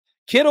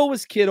Kittle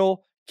was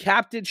Kittle.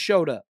 Captain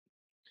showed up.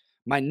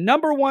 My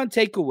number one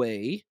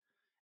takeaway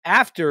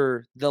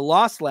after the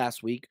loss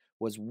last week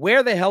was,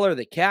 where the hell are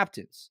the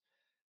captains?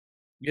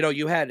 You know,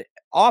 you had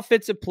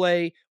offensive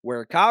play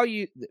where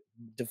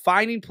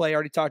defining play, I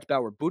already talked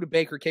about, where Budda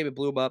Baker came and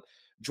blew him up.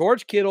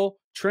 George Kittle,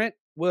 Trent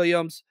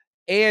Williams,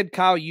 and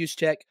Kyle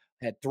Juszczyk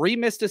had 3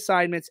 missed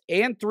assignments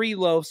and 3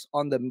 loafs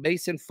on the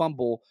Mason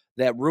fumble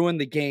that ruined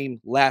the game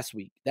last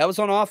week. That was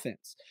on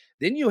offense.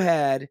 Then you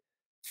had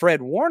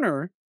Fred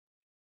Warner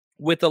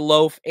with a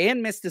loaf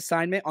and missed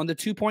assignment on the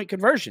 2-point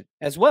conversion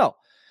as well.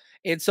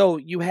 And so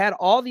you had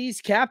all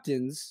these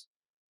captains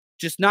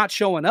just not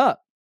showing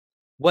up.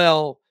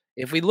 Well,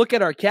 if we look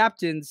at our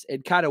captains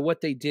and kind of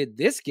what they did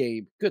this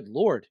game, good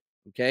Lord,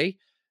 okay?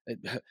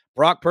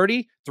 Brock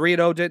Purdy,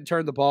 3-0, didn't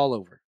turn the ball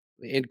over.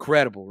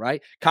 Incredible,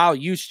 right? Kyle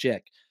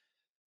Juszczyk.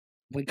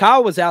 When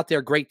Kyle was out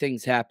there, great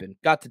things happened.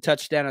 Got the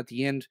touchdown at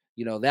the end.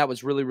 You know, that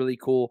was really, really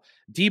cool.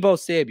 Deebo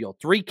Samuel,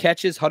 3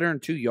 catches,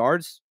 102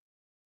 yards.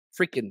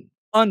 Freaking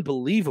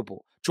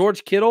unbelievable.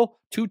 George Kittle,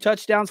 2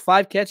 touchdowns,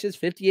 5 catches,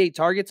 58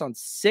 targets on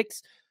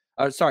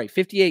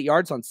 58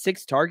 yards on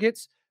 6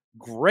 targets.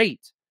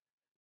 Great.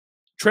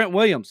 Trent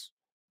Williams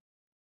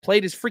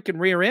played his freaking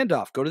rear end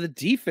off. Go to the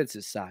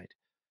defensive side.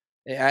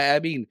 I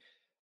mean,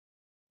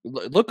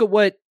 look at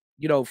what,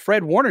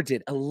 Fred Warner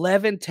did.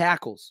 11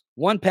 tackles,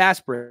 1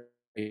 pass breakup.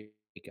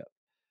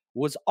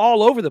 Was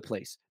all over the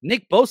place.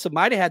 Nick Bosa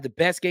might have had the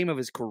best game of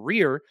his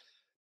career,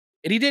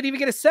 and he didn't even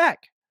get a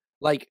sack.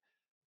 Like,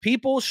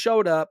 people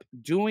showed up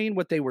doing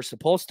what they were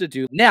supposed to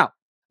do. Now,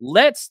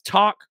 let's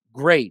talk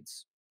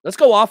grades. Let's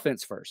go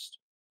offense first.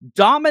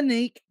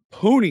 Dominique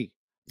Pooney,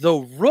 the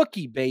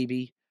rookie,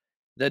 baby.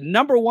 The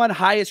number 1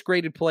 highest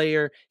graded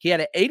player. He had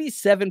an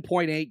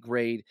 87.8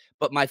 grade,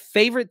 but my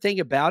favorite thing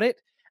about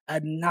it, a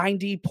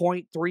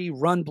 90.3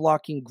 run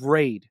blocking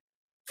grade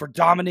for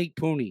Dominique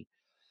Pooney.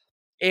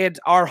 And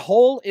our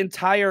whole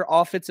entire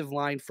offensive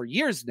line for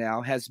years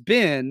now has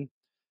been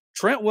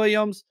Trent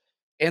Williams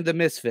and the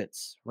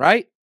Misfits,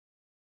 right?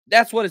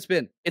 That's what it's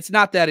been. It's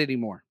not that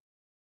anymore.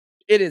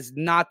 It is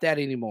not that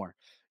anymore.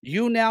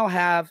 You now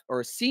have,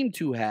 or seem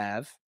to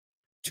have,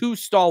 2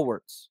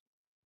 stalwarts.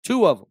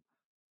 2 of them.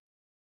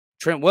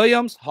 Trent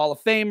Williams, Hall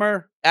of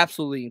Famer,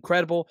 absolutely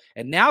incredible.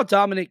 And now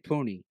Dominique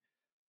Pooney,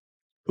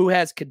 who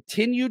has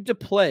continued to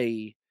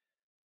play.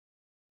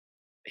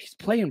 He's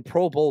playing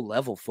Pro Bowl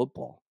level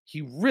football.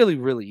 He really,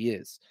 really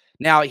is.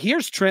 Now,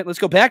 here's Trent. Let's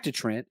go back to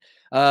Trent.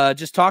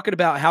 Just talking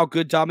about how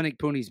good Dominique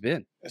Pooney's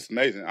been. That's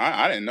amazing.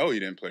 I didn't know he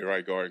didn't play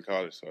right guard in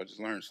college, so I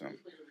just learned something.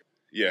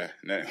 Yeah,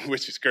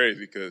 which is crazy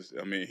because,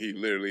 I mean, he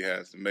literally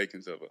has the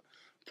makings of a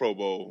Pro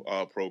Bowl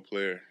All-Pro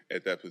player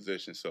at that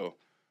position. So,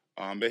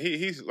 but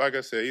he's, like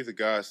I said, he's a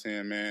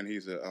godsend, man.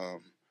 He's a,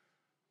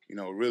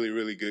 really,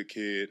 really good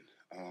kid.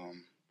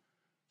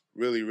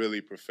 Really,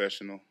 really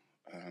professional.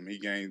 He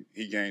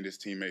gained his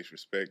teammates'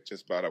 respect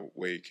just by the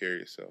way he carried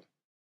himself.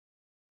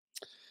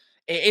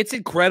 It's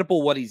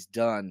incredible what he's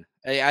done.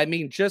 I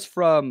mean, just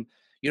from,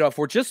 if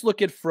we're just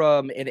looking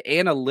from an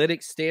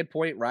analytics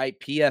standpoint, right,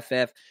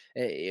 PFF,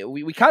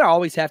 we kind of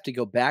always have to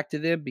go back to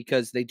them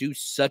because they do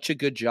such a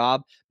good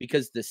job,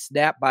 because the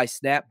snap by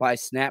snap by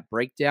snap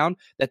breakdown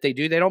that they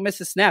do, they don't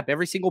miss a snap.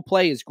 Every single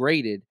play is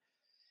graded.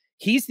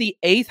 He's the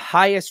 8th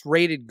highest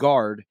rated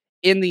guard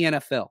in the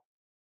NFL.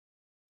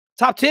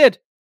 Top 10.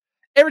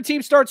 Every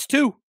team starts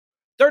 2.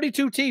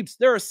 32 teams.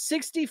 There are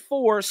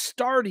 64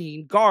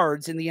 starting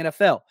guards in the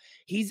NFL.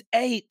 He's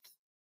 8th.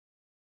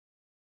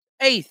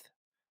 8th.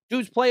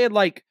 Dude's playing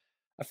like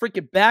a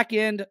freaking back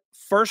end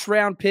first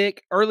round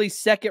pick, early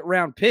second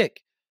round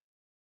pick.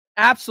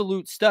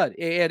 Absolute stud.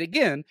 And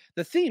again,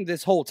 the theme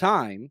this whole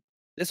time,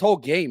 this whole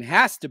game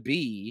has to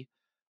be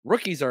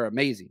rookies are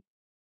amazing.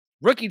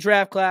 Rookie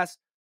draft class,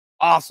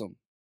 awesome.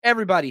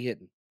 Everybody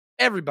hitting.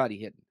 Everybody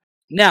hitting.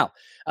 Now,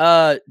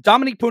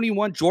 Dominique Pooney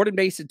 1, Jordan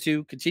Mason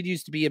 2,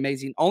 continues to be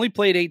amazing. Only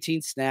played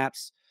 18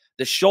 snaps.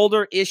 The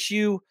shoulder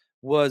issue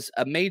was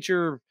a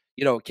major,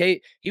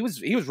 he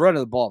was running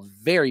the ball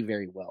very,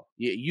 very well.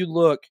 You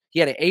look, he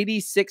had an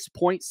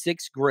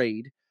 86.6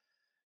 grade.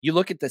 You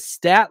look at the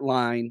stat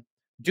line,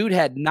 dude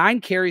had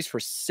 9 carries for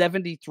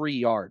 73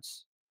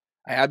 yards.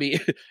 I mean,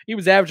 he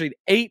was averaging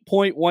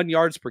 8.1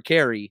 yards per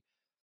carry.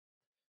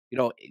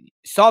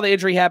 Saw the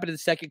injury happen in the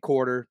second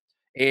quarter.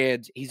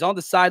 And he's on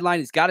the sideline.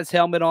 He's got his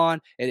helmet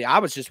on. And I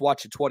was just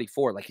watching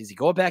 24. Like, is he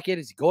going back in?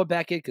 Is he going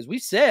back in? Because we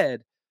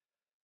said,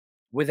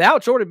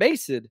 without Jordan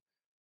Mason,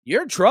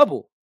 you're in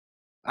trouble.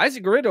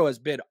 Isaac Guerrero has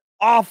been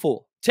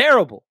awful.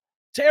 Terrible.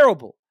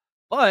 Terrible.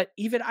 But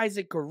even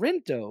Isaac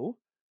Guerrero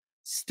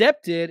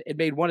stepped in and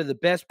made one of the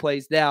best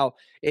plays. Now,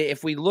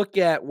 if we look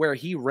at where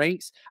he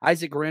ranks,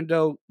 Isaac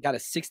Guerrero got a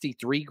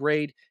 63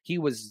 grade. He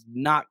was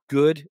not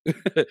good.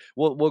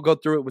 We'll go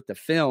through it with the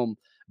film.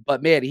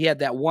 But, man, he had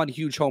that one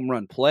huge home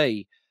run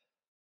play,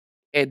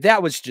 and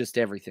that was just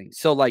everything.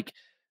 So, like,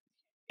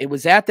 it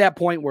was at that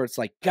point where it's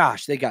like,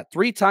 gosh, they got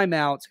 3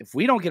 timeouts. If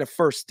we don't get a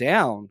first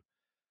down,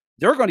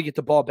 they're going to get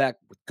the ball back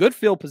with good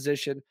field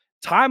position,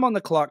 time on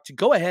the clock to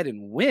go ahead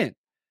and win.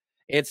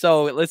 And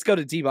so let's go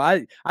to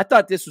Debo. I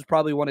thought this was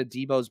probably one of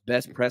Debo's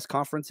best press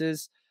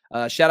conferences.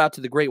 Shout out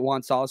to the great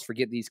Juan Salas for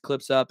getting these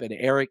clips up, and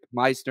Eric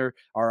Meisner,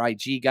 our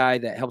IG guy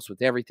that helps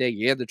with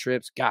everything and the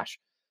trips. Gosh,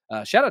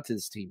 shout out to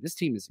this team. This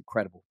team is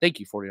incredible.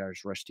 Thank you,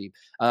 49ers Rush team.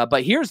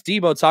 But here's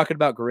Debo talking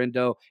about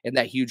Garindo and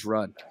that huge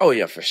run. Oh,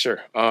 yeah, for sure.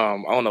 I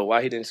don't know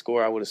why he didn't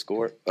score. I would have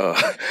scored.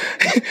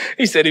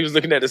 He said he was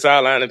looking at the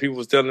sideline and people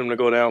was telling him to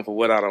go down for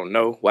what I don't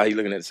know. Why he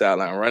looking at the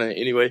sideline running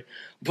anyway.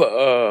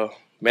 But,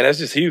 man, that's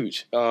just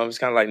huge. It's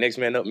kind of like next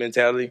man up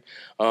mentality.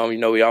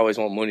 We always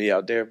want Mooney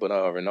out there, but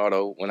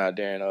Ronaldo went out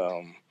there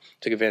and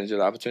took advantage of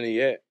the opportunity he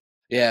had.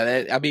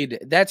 Yeah,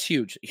 that's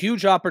huge.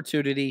 Huge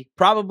opportunity.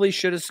 Probably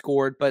should have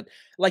scored, but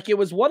like it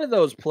was one of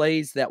those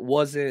plays that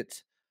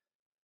wasn't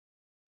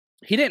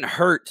he didn't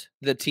hurt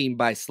the team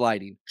by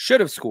sliding. Should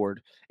have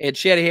scored. And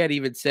Shanahan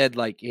even said,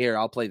 like, here,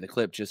 I'll play the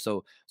clip just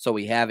so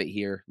we have it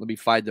here. Let me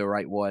find the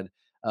right one.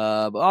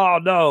 Oh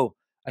no,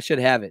 I should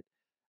have it.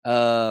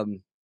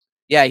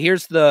 Yeah,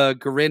 here's the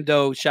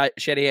Garindo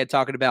Shanahan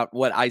talking about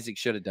what Isaac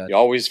should have done. You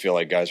always feel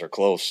like guys are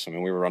close. I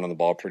mean, we were running the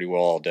ball pretty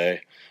well all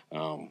day.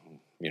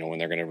 When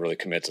they're going to really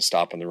commit to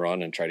stopping the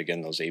run and try to get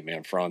in those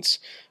 8-man fronts.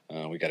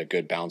 We got a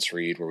good bounce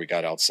read where we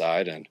got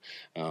outside, and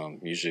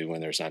usually when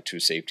there's not two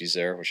safeties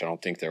there, which I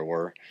don't think there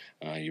were,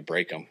 you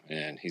break them,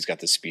 and he's got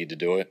the speed to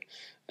do it.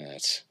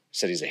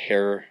 Said he's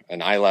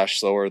an eyelash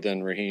slower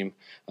than Raheem,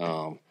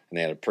 and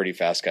they had a pretty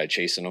fast guy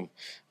chasing him,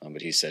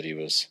 but he said he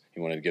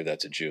wanted to give that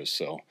to Juice,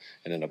 so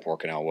it ended up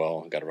working out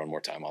well. Got to run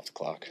more time off the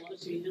clock. Want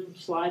to see him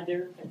slide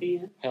there at the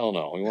end? Hell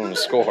no, we want him to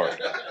score,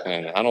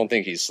 and I don't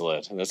think he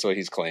slid. That's what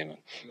he's claiming.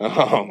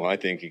 I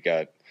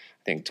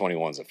think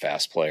 21's a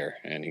fast player,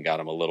 and he got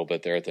him a little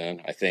bit there at the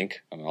end.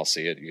 I'll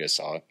see it. You guys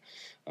saw it,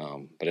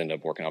 but it ended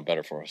up working out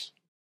better for us.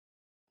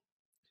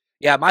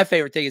 Yeah, my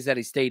favorite thing is that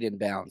he stayed in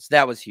bounds.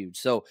 That was huge.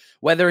 So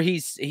whether he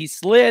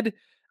slid,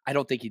 I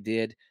don't think he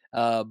did.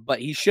 But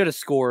he should have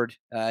scored.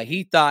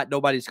 He thought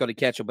nobody's going to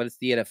catch him, but it's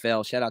the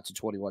NFL. Shout out to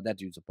 21. That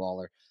dude's a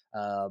baller.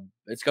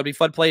 It's going to be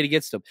fun playing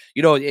against him.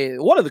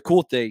 One of the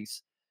cool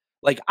things,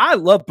 like I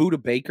love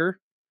Budda Baker,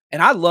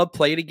 and I love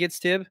playing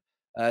against him.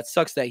 It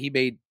sucks that he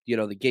made,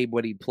 the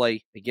game-winning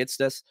play against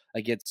us,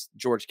 against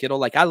George Kittle.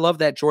 Like, I love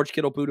that George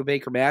Kittle-Budda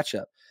Baker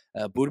matchup.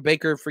 Budda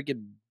Baker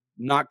freaking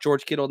knocked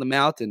George Kittle in the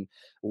mouth and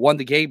won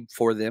the game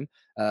for them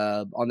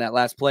on that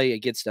last play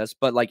against us.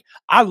 But, like,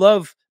 I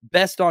love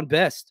best on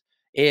best.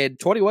 And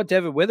 21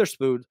 Devin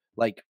Witherspoon,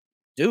 like,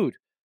 dude,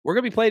 we're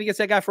going to be playing against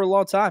that guy for a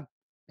long time.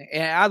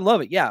 And I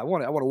love it. Yeah, I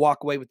want to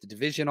walk away with the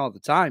division all the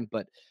time.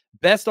 But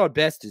best on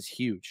best is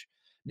huge.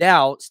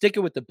 Now,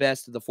 sticking with the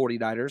best of the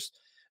 49ers,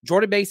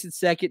 Jordan Mason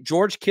second,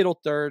 George Kittle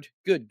third.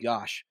 Good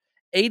gosh.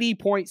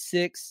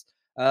 80.6.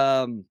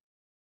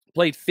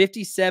 Played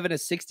 57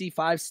 of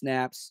 65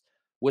 snaps.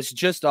 Was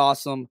just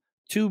awesome.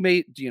 Two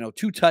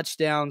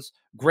touchdowns.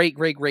 Great.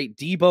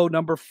 Debo,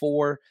 number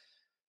 4.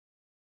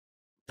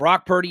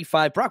 Brock Purdy,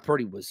 5. Brock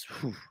Purdy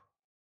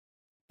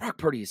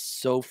is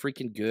so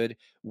freaking good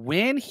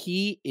when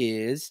he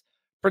is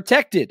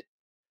protected.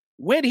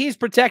 When he's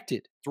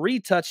protected, 3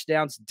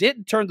 touchdowns,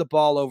 didn't turn the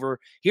ball over.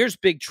 Here's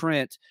Big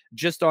Trent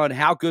just on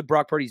how good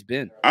Brock Purdy's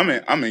been. I'm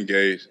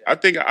engaged. I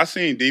think I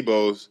seen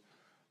Debo's,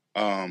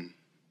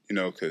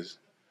 because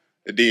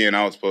the DN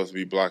I was supposed to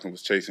be blocking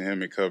was chasing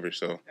him in coverage,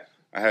 so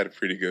I had a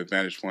pretty good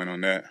vantage point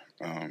on that.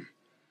 I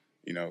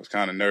was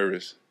kind of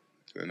nervous.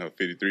 I know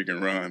 53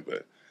 can run,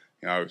 but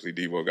obviously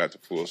Debo got the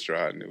full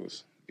stride and it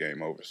was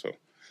game over. So,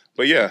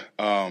 but yeah,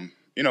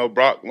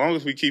 Brock, as long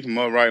as we keep him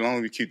upright, as long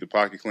as we keep the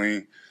pocket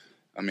clean,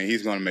 I mean,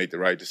 he's going to make the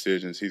right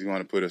decisions. He's going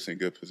to put us in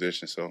good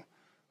position. So,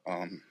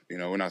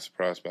 we're not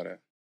surprised by that.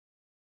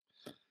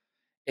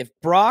 If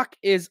Brock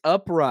is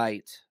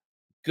upright,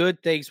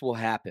 good things will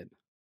happen.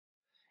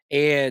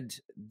 And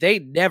they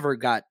never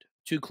got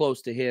too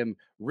close to him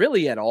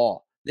really at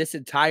all this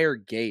entire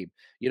game.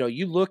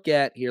 You look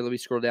at here, let me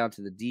scroll down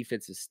to the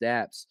defensive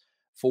stats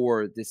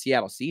for the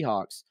Seattle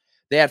Seahawks.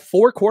 They had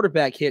 4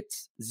 quarterback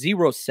hits,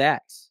 0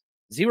 sacks.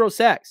 0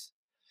 sacks.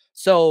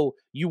 So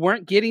you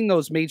weren't getting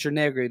those major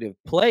negative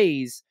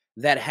plays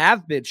that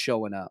have been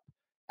showing up.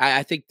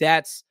 I think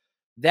that's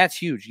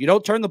huge. You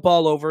don't turn the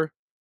ball over.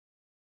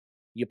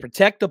 You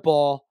protect the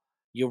ball.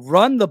 You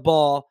run the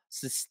ball,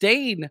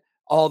 sustain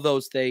all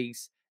those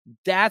things.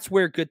 That's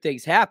where good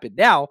things happen.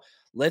 Now,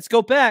 let's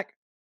go back.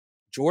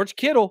 George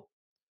Kittle.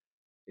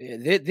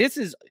 This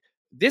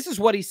is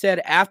what he said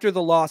after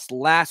the loss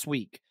last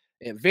week.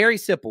 Very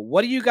simple.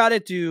 What do you got to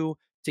do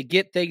to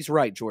get things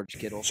right, George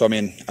Kittle? So, I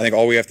think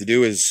all we have to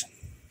do is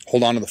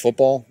hold on to the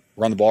football,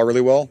 run the ball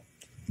really well,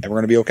 and we're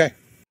going to be okay.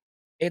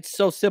 It's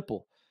so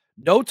simple.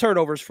 No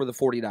turnovers for the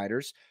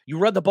 49ers. You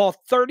run the ball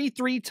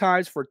 33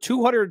 times for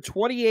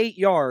 228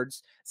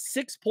 yards,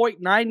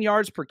 6.9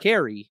 yards per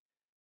carry.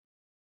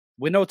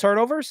 With no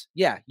turnovers?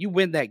 Yeah, you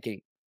win that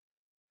game.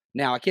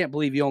 Now, I can't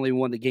believe you only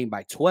won the game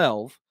by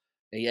 12.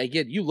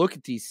 Again, you look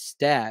at these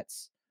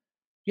stats.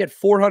 You had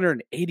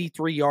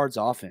 483 yards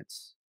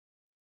offense.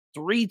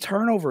 3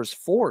 turnovers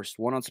forced.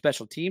 1 on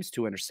special teams,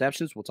 2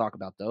 interceptions. We'll talk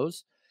about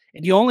those.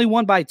 And you only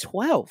won by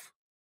 12.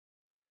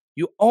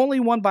 You only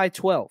won by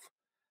 12.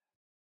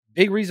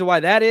 Big reason why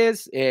that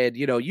is, and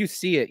you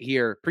see it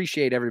here.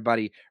 Appreciate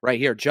everybody right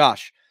here.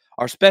 Josh,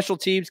 our special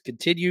teams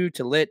continue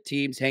to let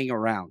teams hang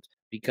around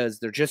because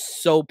they're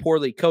just so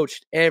poorly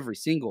coached every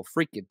single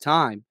freaking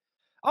time.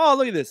 Oh,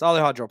 look at this.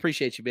 Alejandro,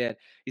 appreciate you, man.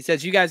 He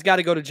says, you guys got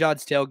to go to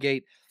John's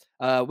tailgate.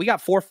 We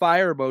got 4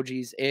 fire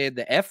emojis and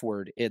the F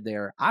word in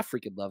there. I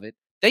freaking love it.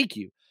 Thank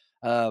you.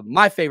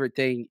 My favorite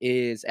thing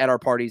is at our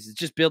parties is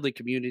just building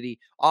community,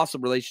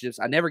 awesome relationships.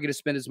 I never get to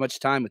spend as much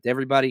time with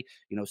everybody,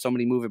 so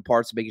many moving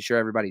parts, making sure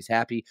everybody's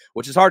happy,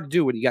 which is hard to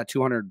do when you got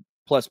 200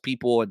 plus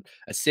people in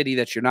a city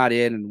that you're not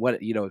in and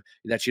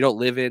that you don't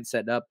live in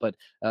setting up. But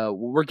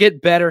we're getting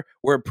better.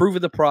 We're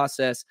improving the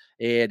process.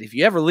 And if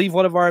you ever leave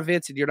one of our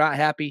events and you're not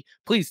happy,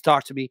 please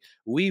talk to me.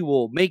 We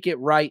will make it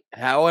right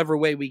however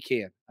way we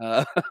can.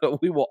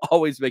 We will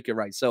always make it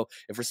right. So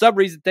if for some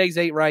reason things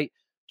ain't right,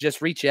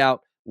 just reach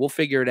out. We'll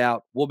figure it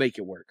out. We'll make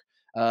it work.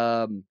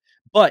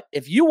 But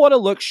if you want to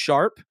look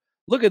sharp,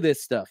 look at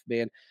this stuff,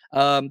 man.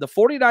 The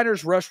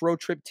 49ers Rush Road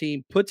Trip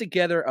team put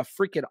together a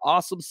freaking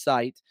awesome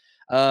site.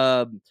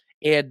 And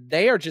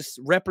they are just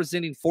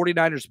representing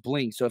 49ers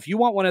bling. So if you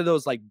want one of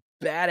those like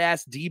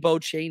badass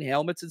Debo chain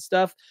helmets and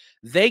stuff,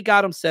 they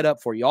got them set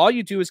up for you. All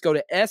you do is go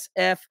to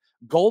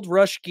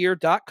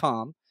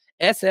sfgoldrushgear.com,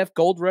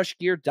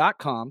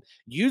 sfgoldrushgear.com,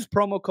 use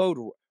promo code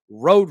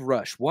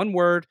ROADRUSH, one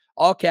word,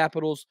 all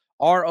capitals,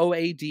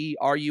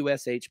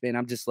 ROADRUSH. Man,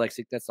 I'm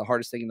dyslexic. That's the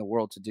hardest thing in the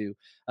world to do.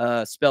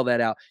 Spell that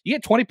out. You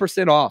get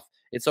 20% off.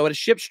 And so it is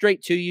shipped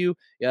straight to you.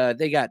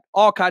 They got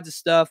all kinds of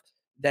stuff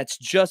that's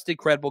just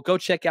incredible. Go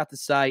check out the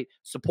site,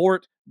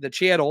 support the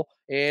channel,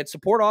 and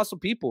support awesome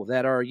people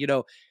that are,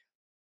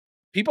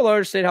 people don't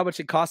understand how much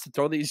it costs to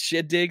throw these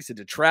shindigs and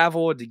to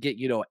travel and to get,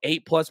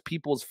 8+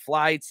 people's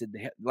flights. And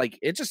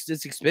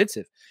it's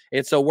expensive.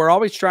 And so we're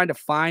always trying to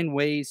find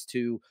ways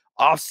to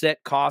offset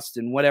costs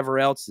and whatever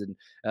else and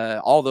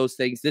all those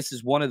things. This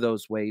is one of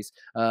those ways.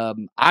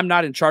 I'm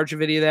not in charge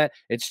of any of that.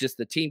 It's just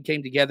the team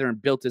came together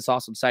and built this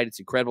awesome site. It's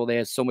incredible. They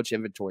have so much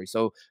inventory.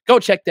 So go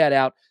check that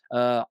out.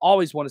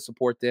 Always want to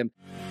support them.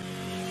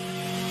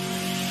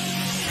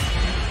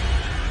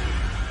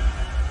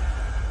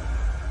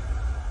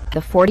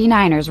 The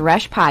 49ers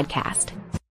Rush Podcast.